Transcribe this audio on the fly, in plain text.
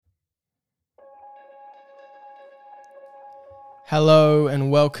Hello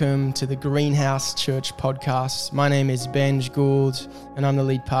and welcome to the Greenhouse Church podcast. My name is Benj Gould and I'm the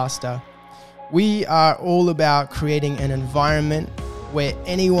lead pastor. We are all about creating an environment where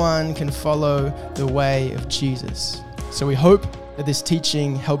anyone can follow the way of Jesus. So we hope that this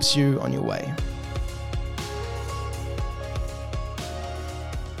teaching helps you on your way.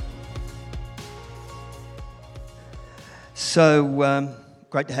 So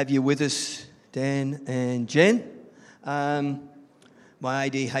great to have you with us, Dan and Jen. My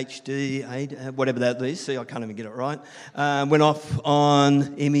ADHD, whatever that is, see, I can't even get it right, went off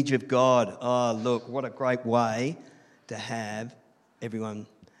on Image of God. Oh, look, what a great way to have everyone.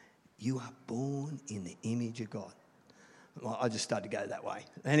 You are born in the image of God. Well, I just started to go that way.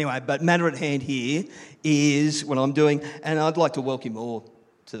 Anyway, but matter at hand here is what I'm doing, and I'd like to welcome you all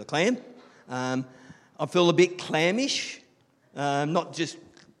to the clam. I feel a bit clammish, not just,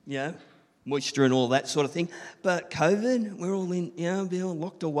 moisture and all that sort of thing. But COVID, we're all in, we're all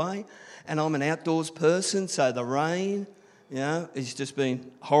locked away. And I'm an outdoors person, so the rain, it's just been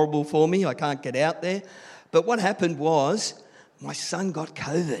horrible for me. I can't get out there. But what happened was my son got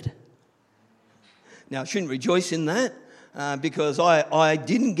COVID. Now, I shouldn't rejoice in that because I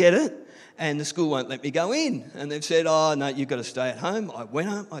didn't get it and the school won't let me go in. And they've said, oh, no, you've got to stay at home. I went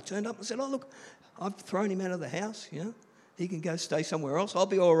up, I turned up and said, oh, look, I've thrown him out of the house, He can go stay somewhere else. I'll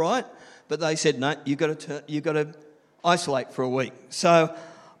be all right. But they said, no, you've got to isolate for a week. So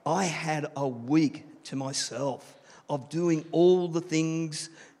I had a week to myself of doing all the things.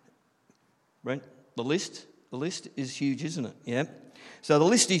 Brent, the list is huge, isn't it? Yeah. So the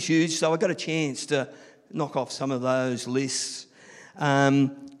list is huge. So I got a chance to knock off some of those lists.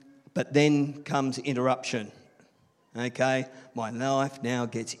 But then comes interruption. Okay, my life now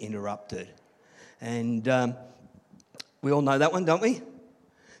gets interrupted. And we all know that one, don't we?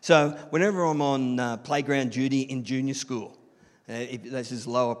 So whenever I'm on playground duty in junior school, this is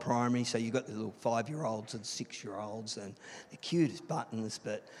lower primary, so you've got the little 5-year-olds and 6-year-olds and the cutest buttons,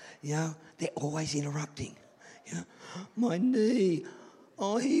 but, they're always interrupting. My knee,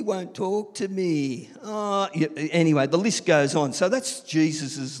 oh, he won't talk to me. Oh, anyway, the list goes on. So that's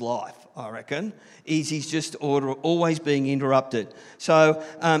Jesus' life, I reckon. He's just always being interrupted. So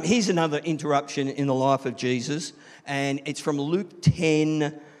here's another interruption in the life of Jesus. And it's from Luke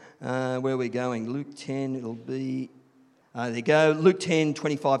 10, where are we going? Luke 10, it'll be, there you go, Luke 10,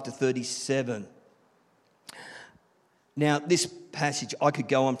 25 to 37. Now, this passage, I could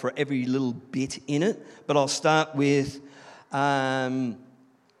go on for every little bit in it, but I'll start with,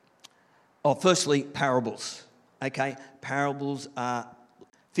 firstly, parables. Okay, parables are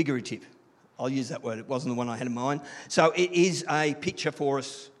figurative. I'll use that word, it wasn't the one I had in mind. So it is a picture for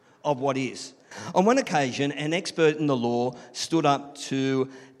us of what is. On one occasion, an expert in the law stood up to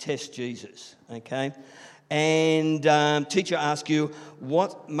test Jesus, okay? And teacher asked you,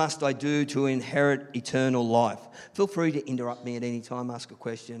 what must I do to inherit eternal life? Feel free to interrupt me at any time, ask a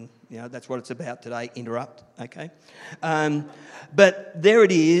question. That's what it's about today, interrupt, okay? But there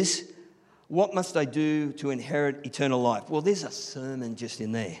it is. What must I do to inherit eternal life? Well, there's a sermon just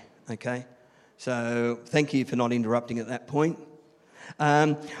in there, okay? So thank you for not interrupting at that point.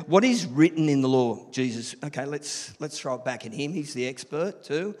 What is written in the law, Jesus? Okay, let's throw it back at him. He's the expert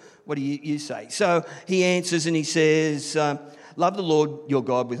too. What do you say? So he answers and he says, love the Lord your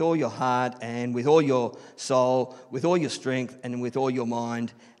God with all your heart and with all your soul, with all your strength and with all your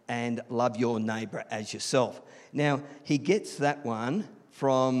mind, and love your neighbour as yourself. Now, he gets that one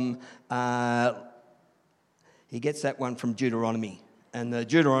from Deuteronomy. And the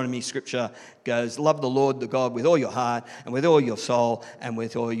Deuteronomy scripture goes, love the Lord, the God, with all your heart and with all your soul and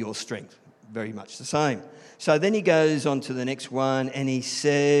with all your strength. Very much the same. So then he goes on to the next one and he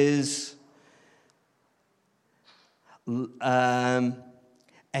says, and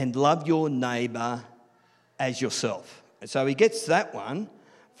love your neighbour as yourself. And so he gets that one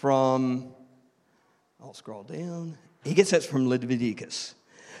from, I'll scroll down. He gets that from Leviticus.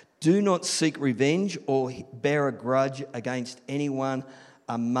 Do not seek revenge or bear a grudge against anyone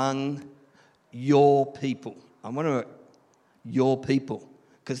among your people. I want to your people,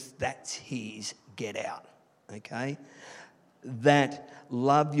 because that's his get out, okay? That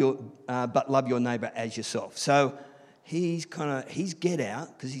love your neighbour as yourself. So he's get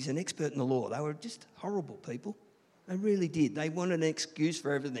out, because he's an expert in the law. They were just horrible people. They really did. They wanted an excuse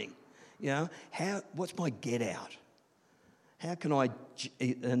for everything. What's my get out? How can I,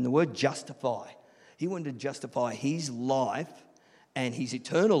 and the word justify, he wanted to justify his life and his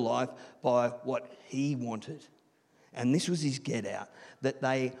eternal life by what he wanted. And this was his get out, that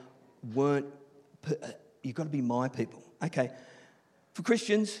they weren't, you've got to be my people. Okay, for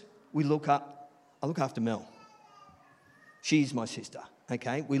Christians, I look after Mel. She's my sister,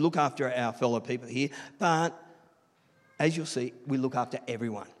 okay? We look after our fellow people here, but as you'll see, we look after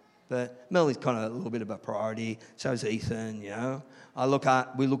everyone. But Mel is kind of a little bit of a priority, so is Ethan, you know.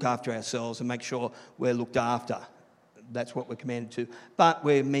 We look after ourselves and make sure we're looked after. That's what we're commanded to. But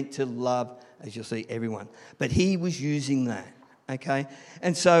we're meant to love, as you'll see, everyone. But he was using that, okay?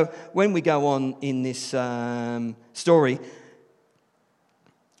 And so when we go on in this story,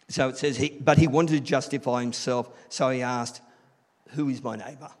 so it says, but he wanted to justify himself, so he asked, who is my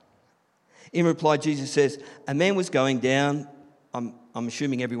neighbour? In reply, Jesus says, a man was going down, I'm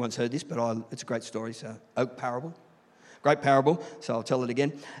assuming everyone's heard this, but it's a great story, so oak parable. Great parable, so I'll tell it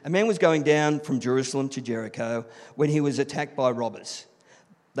again. A man was going down from Jerusalem to Jericho when he was attacked by robbers.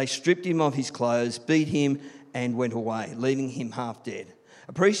 They stripped him of his clothes, beat him, and went away, leaving him half dead.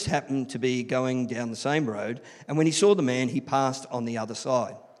 A priest happened to be going down the same road, and when he saw the man, he passed on the other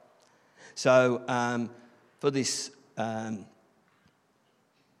side. So for this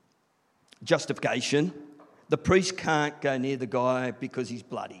justification, the priest can't go near the guy because he's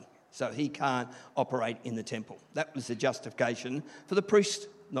bloody. So he can't operate in the temple. That was the justification for the priest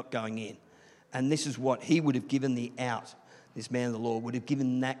not going in. And this is what he would have given the out. This man of the law would have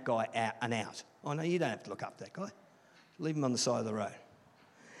given that guy an out. Oh, no, you don't have to look up that guy. Leave him on the side of the road.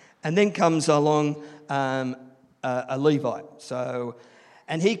 And then comes along a Levite.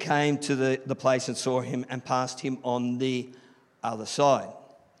 And he came to the place and saw him and passed him on the other side.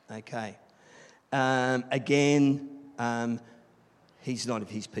 Okay. He's not of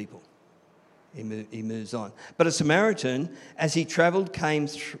his people. He moves on. But a Samaritan, as he travelled, came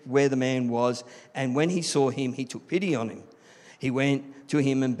where the man was, and when he saw him, he took pity on him. He went to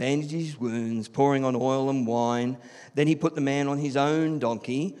him and bandaged his wounds, pouring on oil and wine. Then he put the man on his own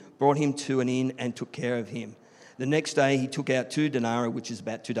donkey, brought him to an inn, and took care of him. The next day he took out 2 denarii, which is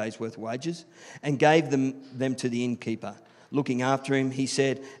about 2 days' worth of wages, and gave them to the innkeeper. Looking after him, he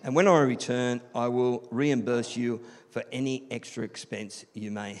said, and when I return, I will reimburse you for any extra expense you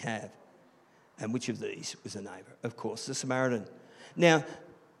may have. And which of these was a neighbour? Of course, the Samaritan. Now,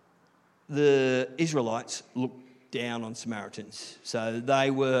 the Israelites looked down on Samaritans. So they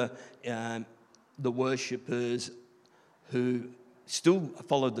were the worshippers who still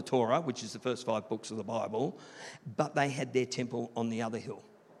followed the Torah, which is the first 5 books of the Bible, but they had their temple on the other hill,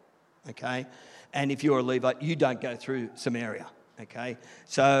 okay? And if you're a Levite, you don't go through Samaria, okay?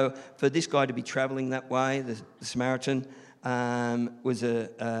 So for this guy to be travelling that way, the Samaritan was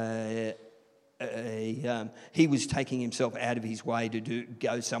he was taking himself out of his way to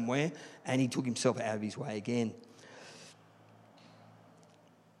go somewhere, and he took himself out of his way again.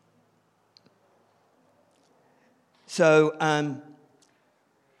 So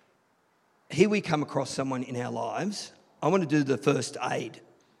here we come across someone in our lives. I want to do the first aid.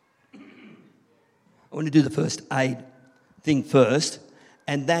 I want to do the first aid thing first,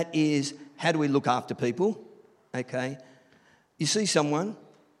 and that is, how do we look after people? Okay. You see someone,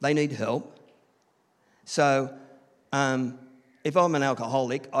 they need help. So if I'm an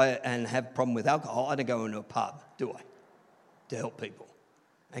alcoholic and have a problem with alcohol, I don't go into a pub, do I? To help people.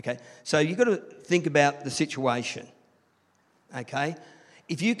 Okay. So you've got to think about the situation. Okay.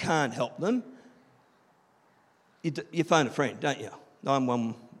 If you can't help them, you phone a friend, don't you?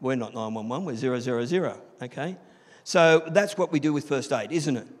 911. We're not 911, we're 000, okay? So that's what we do with first aid,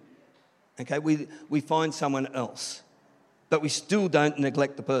 isn't it? Okay, we find someone else, but we still don't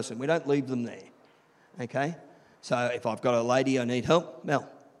neglect the person. We don't leave them there, okay? So if I've got a lady I need help, Mel,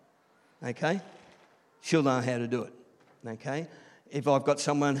 okay? She'll know how to do it, okay? If I've got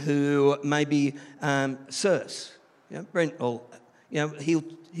someone who maybe Sirs, Brent, or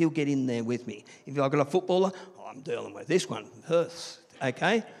he'll get in there with me. If I've got a footballer, I'm dealing with this one, Hurst.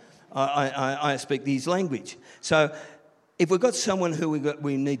 Okay, I speak his language. So if we've got someone who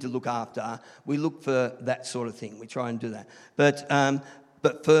we need to look after, we look for that sort of thing. We try and do that.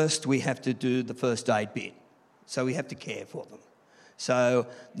 But first we have to do the first aid bit. So we have to care for them. So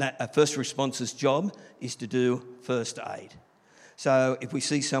that a first response's job is to do first aid. So if we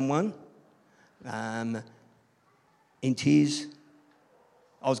see someone in tears,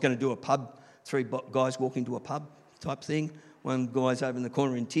 I was going to do a pub, 3 guys walking to a pub type thing. One guy's over in the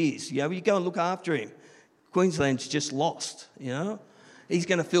corner in tears. You go and look after him. Queensland's just lost, He's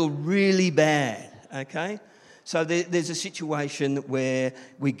going to feel really bad, okay? So there's a situation where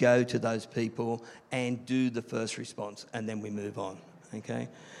we go to those people and do the first response, and then we move on, okay?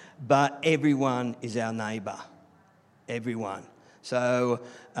 But everyone is our neighbour, everyone. So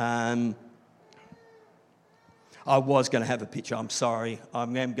I was going to have a picture, I'm sorry. I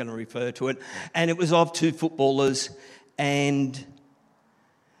am going to refer to it. And it was of 2 footballers. And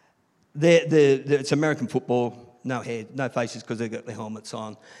it's American football, no head, no faces because they've got their helmets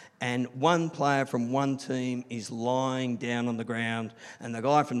on. And one player from one team is lying down on the ground and the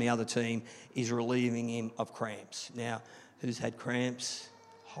guy from the other team is relieving him of cramps. Now, who's had cramps?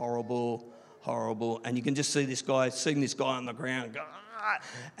 Horrible, horrible. And you can just see this guy, seeing this guy on the ground, go, "Ah,"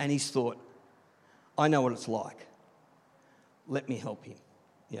 and he's thought, I know what it's like. Let me help him.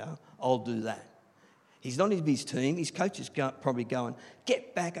 I'll do that. He's not in his team. His coach is probably going,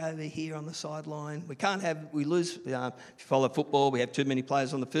 get back over here on the sideline. We lose. If you follow football, we have too many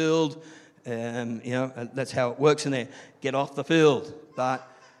players on the field. That's how it works in there. Get off the field. But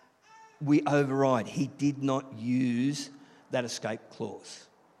we override. He did not use that escape clause.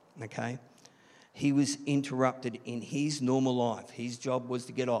 Okay? He was interrupted in his normal life. His job was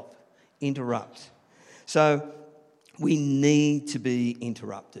to get off. Interrupt. So we need to be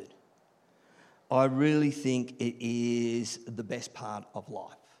interrupted. I really think it is the best part of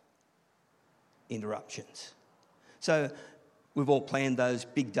life, interruptions. So we've all planned those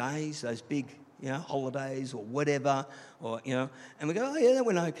big days, those big, holidays or whatever, and we go, oh yeah, that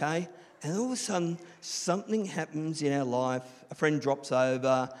went okay. And all of a sudden, something happens in our life, a friend drops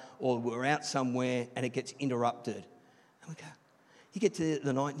over, or we're out somewhere and it gets interrupted. And we go, you get to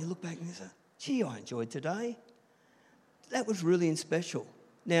the night and you look back and you say, gee, I enjoyed today. That was really special.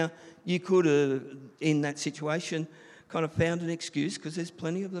 Now, you could have, in that situation, kind of found an excuse, because there's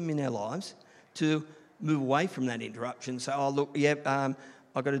plenty of them in our lives, to move away from that interruption. Say, oh, look, I've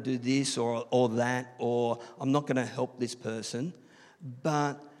got to do this or that, or I'm not going to help this person.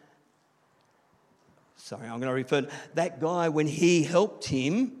 But, I'm going to refer to that guy, when he helped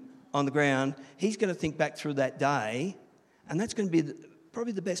him on the ground, he's going to think back through that day, and that's going to be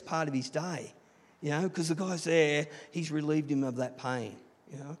probably the best part of his day, because the guy's there, he's relieved him of that pain.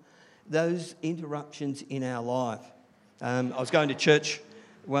 Those interruptions in our life. I was going to church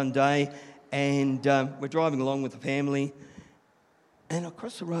one day and we're driving along with the family, and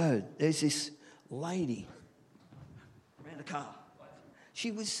across the road there's this lady around a car.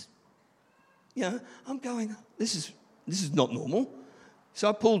 She was, I'm going, this is not normal. So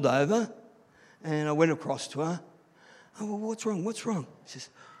I pulled over and I went across to her. Oh, well, what's wrong? She says,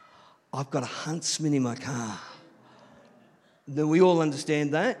 I've got a huntsman in my car. Then we all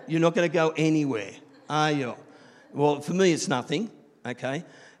understand that. You're not going to go anywhere, are you? Well, for me, it's nothing, okay?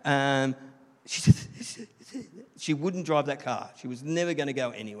 She wouldn't drive that car. She was never going to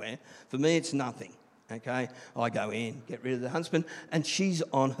go anywhere. For me, it's nothing, okay? I go in, get rid of the huntsman, and she's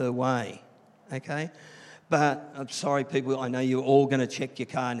on her way, okay? But I'm sorry, people, I know you're all going to check your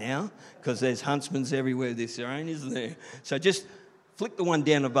car now because there's huntsmans everywhere this rain, isn't there? So just flick the one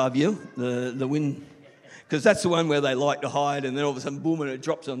down above you, the wind, because that's the one where they like to hide, and then all of a sudden, boom, and it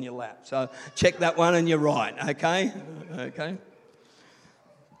drops on your lap. So check that one and you're right, okay? Okay.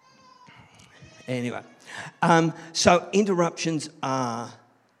 Anyway, so interruptions are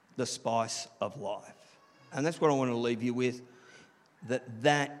the spice of life. And that's what I want to leave you with,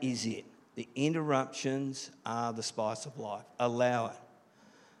 that is it. The interruptions are the spice of life. Allow it.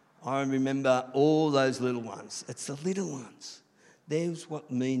 I remember all those little ones. It's the little ones. There's what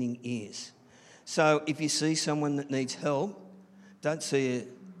meaning is. So if you see someone that needs help, don't see it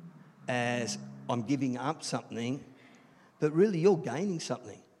as I'm giving up something, but really you're gaining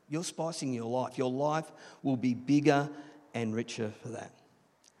something. You're spicing your life. Your life will be bigger and richer for that.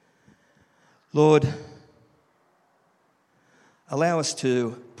 Lord, allow us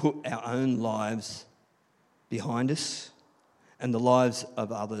to put our own lives behind us and the lives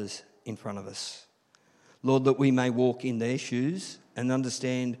of others in front of us. Lord, that we may walk in their shoes and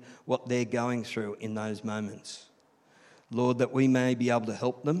understand what they're going through in those moments. Lord, that we may be able to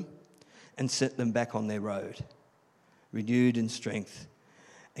help them and set them back on their road, renewed in strength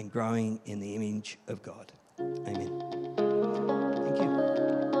and growing in the image of God. Amen.